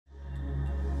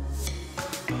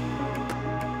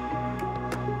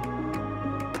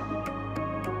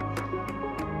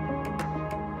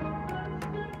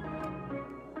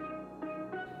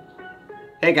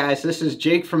Hey guys, this is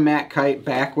Jake from MACkite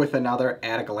back with another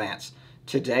At a Glance.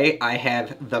 Today I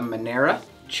have the Manera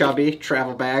Chubby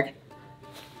travel bag,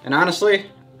 and honestly,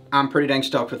 I'm pretty dang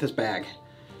stoked with this bag.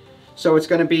 So it's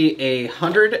going to be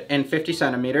 150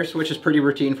 centimeters, which is pretty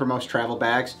routine for most travel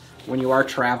bags. When you are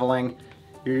traveling,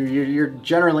 you're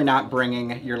generally not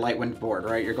bringing your light wind board,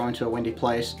 right? You're going to a windy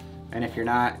place, and if you're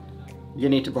not, you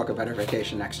need to book a better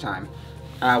vacation next time.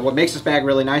 What makes this bag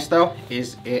really nice though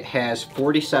is it has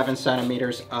 47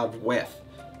 centimeters of width.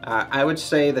 I would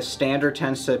say the standard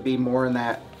tends to be more in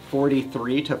that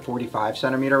 43 to 45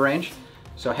 centimeter range.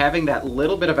 So having that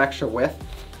little bit of extra width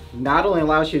not only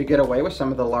allows you to get away with some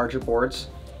of the larger boards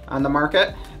on the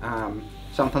market,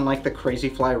 something like the Crazy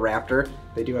Fly Raptor,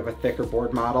 they do have a thicker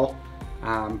board model,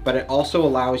 but it also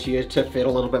allows you to fit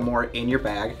a little bit more in your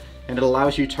bag, and it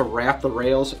allows you to wrap the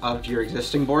rails of your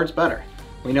existing boards better.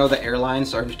 We know the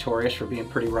airlines are notorious for being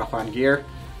pretty rough on gear,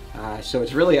 so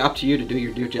it's really up to you to do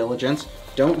your due diligence.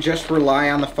 Don't just rely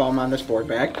on the foam on this board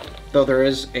bag, though there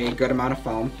is a good amount of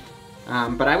foam.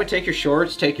 But I would take your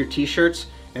shorts, take your t-shirts,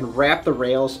 and wrap the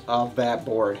rails of that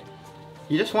board.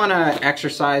 You just want to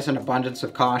exercise an abundance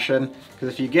of caution,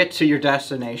 because if you get to your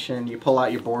destination, you pull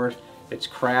out your board, it's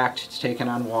cracked, it's taken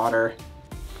on water,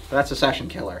 that's a session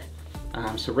killer.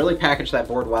 So really package that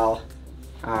board well.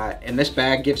 And this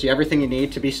bag gives you everything you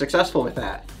need to be successful with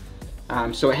that.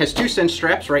 So it has two cinch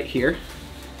straps right here.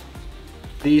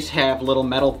 These have little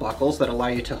metal buckles that allow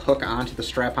you to hook onto the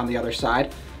strap on the other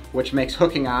side, which makes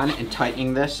hooking on and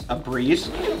tightening this a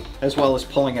breeze, as well as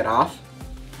pulling it off.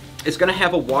 It's going to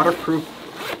have a waterproof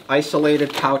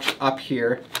isolated pouch up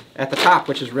here at the top,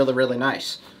 which is really, really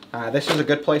nice. This is a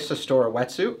good place to store a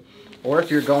wetsuit. Or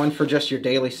if you're going for just your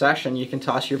daily session, you can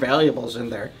toss your valuables in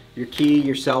there. Your key,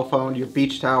 your cell phone, your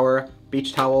beach towel,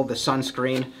 the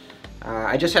sunscreen.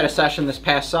 I just had a session this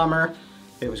past summer.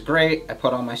 It was great. I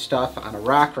put all my stuff on a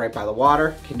rock right by the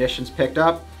water. Conditions picked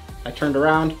up. I turned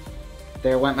around.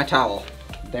 There went my towel.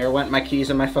 There went my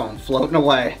keys and my phone, floating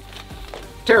away.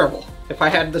 Terrible. If I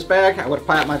had this bag, I would have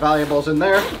put my valuables in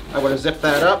there. I would have zipped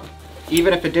that up.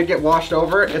 Even if it did get washed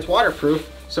over, it's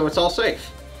waterproof, so it's all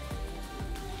safe.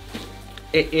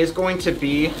 It is going to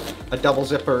be a double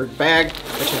zipper bag,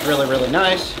 which is really, really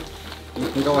nice. You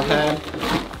can go ahead,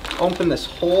 open this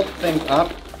whole thing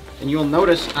up, and you'll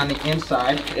notice on the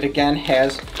inside, it again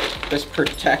has this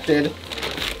protected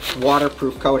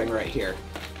waterproof coating right here.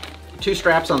 Two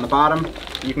straps on the bottom.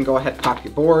 You can go ahead and pop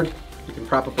your board. You can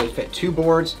probably fit two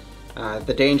boards.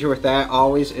 The danger with that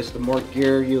always is the more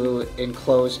gear you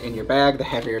enclose in your bag, the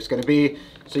heavier it's going to be.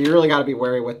 So you really got to be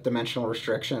wary with dimensional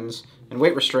restrictions and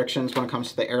weight restrictions when it comes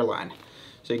to the airline.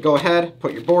 So you go ahead,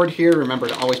 put your board here. Remember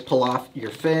to always pull off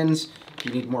your fins. If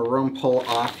you need more room, pull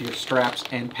off your straps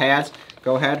and pads.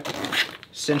 Go ahead,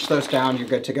 cinch those down, you're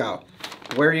good to go.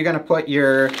 Where are you going to put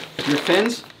your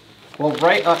fins? Well,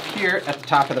 right up here at the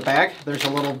top of the bag, there's a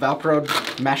little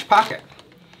Velcroed mesh pocket.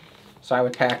 So I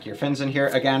would pack your fins in here.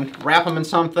 Again, wrap them in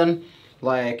something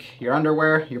like your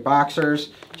underwear, your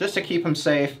boxers, just to keep them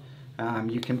safe.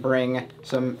 You can bring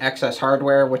some excess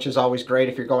hardware, which is always great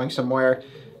if you're going somewhere.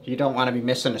 You don't want to be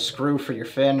missing a screw for your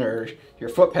fin or your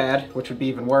foot pad, which would be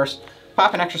even worse.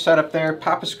 Pop an extra set up there,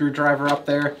 pop a screwdriver up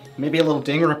there, maybe a little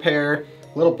ding repair,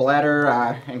 a little bladder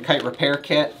and kite repair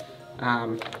kit.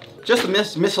 Just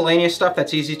the miscellaneous stuff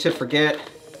that's easy to forget.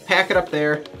 Pack it up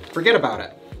there, forget about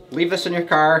it. Leave this in your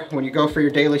car when you go for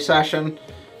your daily session.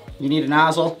 You need a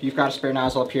nozzle, you've got a spare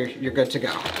nozzle up here, you're good to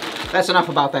go. That's enough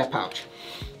about that pouch.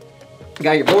 You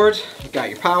got your boards, you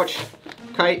got your pouch,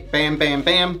 kite, bam, bam,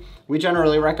 bam. We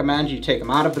generally recommend you take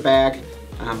them out of the bag,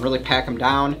 really pack them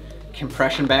down.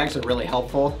 Compression bags are really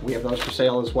helpful. We have those for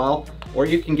sale as well. Or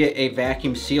you can get a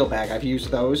vacuum seal bag. I've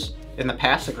used those in the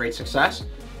past, a great success.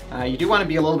 You do want to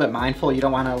be a little bit mindful. You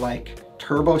don't want to like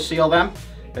turbo seal them,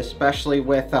 especially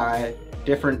with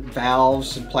different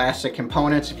valves and plastic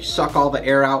components. If you suck all the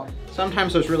air out,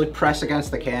 sometimes those really press against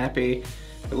the canopy.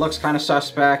 It looks kind of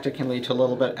suspect. It can lead to a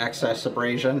little bit excess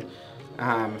abrasion.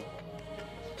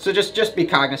 So just be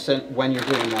cognizant when you're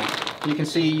doing that. You can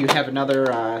see you have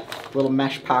another little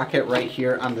mesh pocket right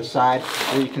here on the side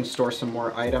where you can store some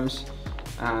more items.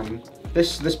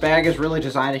 This bag is really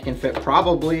designed, it can fit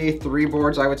probably 3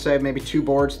 boards, I would say, maybe 2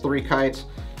 boards, 3 kites,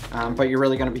 but you're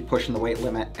really going to be pushing the weight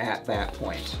limit at that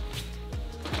point.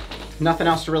 Nothing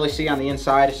else to really see on the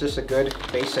inside. It's just a good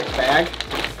basic bag.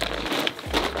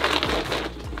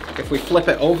 If we flip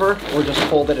it over or just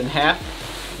fold it in half,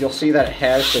 you'll see that it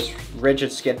has this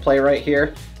rigid skid plate right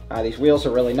here. These wheels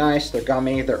are really nice. They're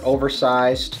gummy, they're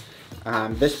oversized.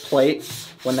 This plate,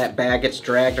 when that bag gets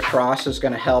dragged across, is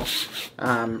going to help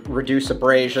reduce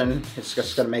abrasion. It's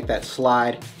just going to make that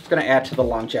slide. It's going to add to the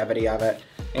longevity of it.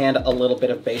 and a little bit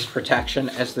of base protection,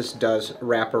 as this does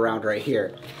wrap around right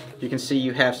here. You can see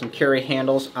you have some carry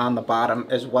handles on the bottom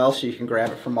as well, so you can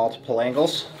grab it from multiple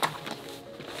angles.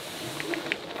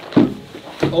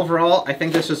 Overall, I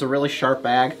think this is a really sharp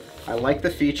bag. I like the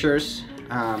features.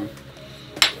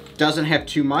 Doesn't have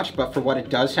too much, but for what it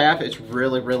does have, it's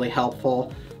really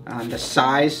helpful. The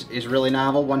size is really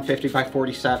novel, 150 by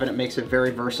 47. It makes it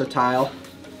very versatile.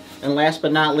 And last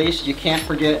but not least, you can't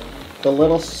forget the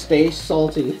little "Stay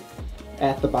Salty"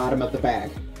 at the bottom of the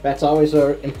bag. That's always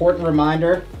an important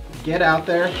reminder. Get out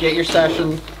there, get your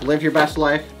session, live your best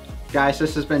life. Guys,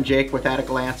 this has been Jake with At a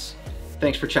Glance.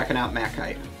 Thanks for checking out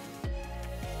MACkite.